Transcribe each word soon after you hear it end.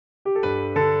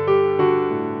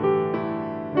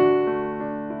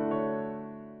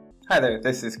Hi there,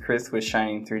 this is Chris with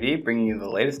Shining 3D bringing you the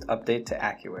latest update to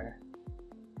Accuware.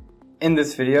 In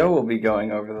this video, we'll be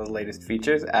going over the latest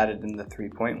features added in the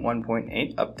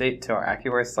 3.1.8 update to our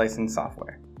Accuware slicing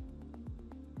software.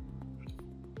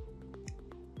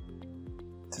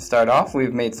 To start off,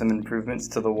 we've made some improvements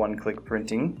to the one-click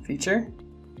printing feature.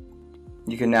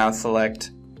 You can now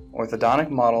select orthodontic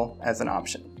model as an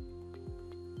option.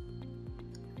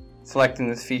 Selecting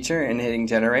this feature and hitting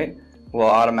generate will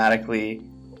automatically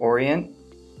orient,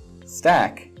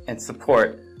 stack, and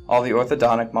support all the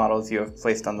orthodontic models you have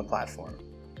placed on the platform.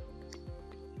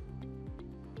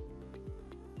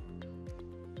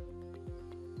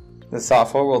 The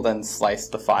software will then slice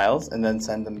the files and then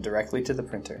send them directly to the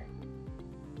printer.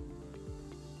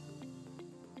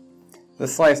 The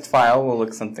sliced file will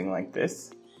look something like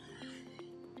this.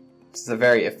 This is a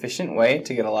very efficient way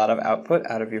to get a lot of output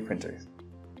out of your printers.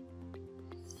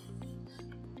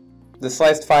 The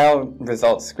sliced file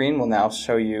results screen will now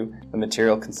show you the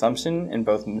material consumption in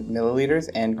both milliliters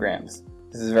and grams.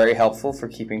 This is very helpful for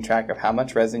keeping track of how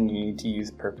much resin you need to use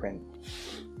per print.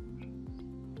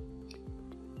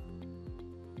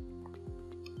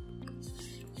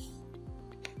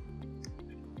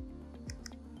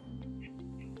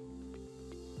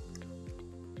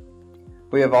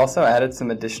 We have also added some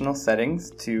additional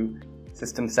settings to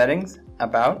System Settings,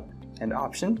 About, and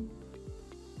Option.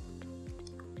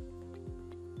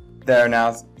 There are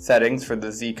now settings for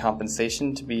the Z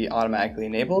compensation to be automatically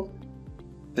enabled.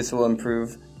 This will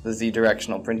improve the Z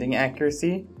directional printing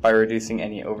accuracy by reducing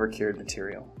any overcured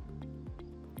material.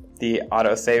 The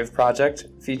autosave project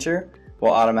feature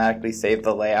will automatically save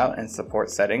the layout and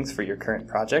support settings for your current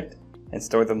project and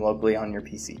store them locally on your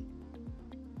PC.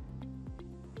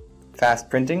 Fast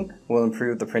printing will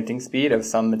improve the printing speed of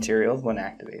some materials when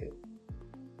activated.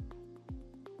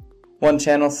 One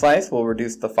channel slice will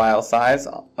reduce the file size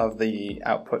of the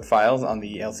output files on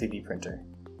the LCD printer.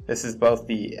 This is both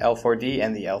the L4D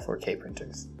and the L4K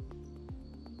printers.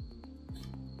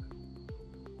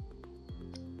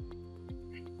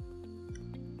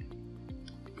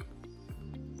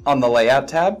 On the Layout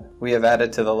tab, we have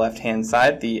added to the left-hand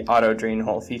side the Auto Drain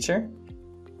Hole feature.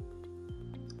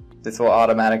 This will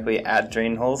automatically add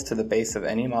drain holes to the base of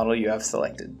any model you have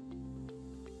selected.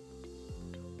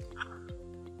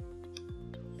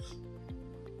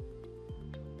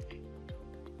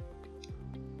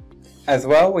 As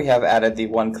well, we have added the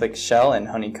one-click shell and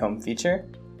honeycomb feature.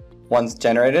 Once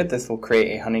generated, this will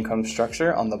create a honeycomb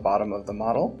structure on the bottom of the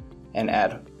model and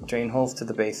add drain holes to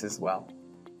the base as well.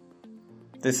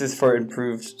 This is for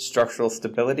improved structural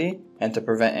stability and to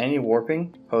prevent any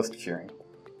warping post-curing.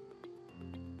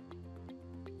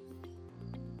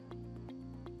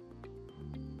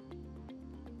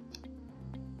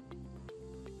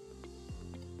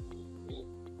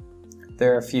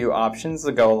 There are a few options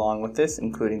that go along with this,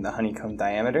 including the honeycomb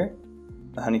diameter,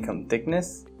 the honeycomb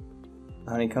thickness, the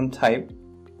honeycomb type,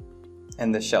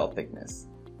 and the shell thickness.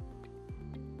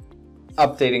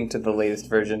 Updating to the latest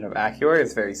version of Accuware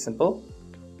is very simple.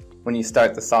 When you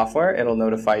start the software, it'll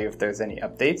notify you if there's any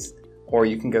updates, or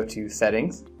you can go to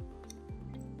Settings,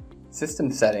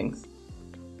 System Settings,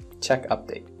 check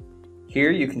Update. Here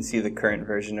you can see the current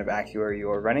version of Accuware you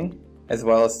are running, as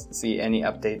well as see any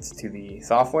updates to the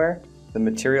software, the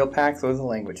material packs, or the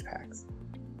language packs.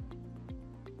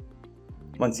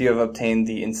 Once you have obtained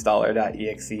the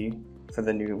installer.exe for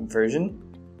the new version,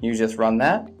 you just run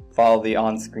that, follow the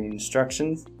on-screen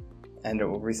instructions, and it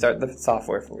will restart the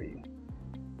software for you.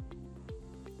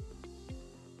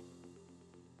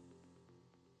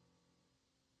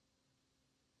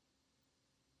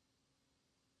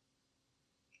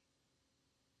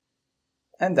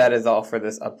 And that is all for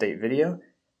this update video.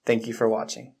 Thank you for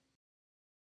watching.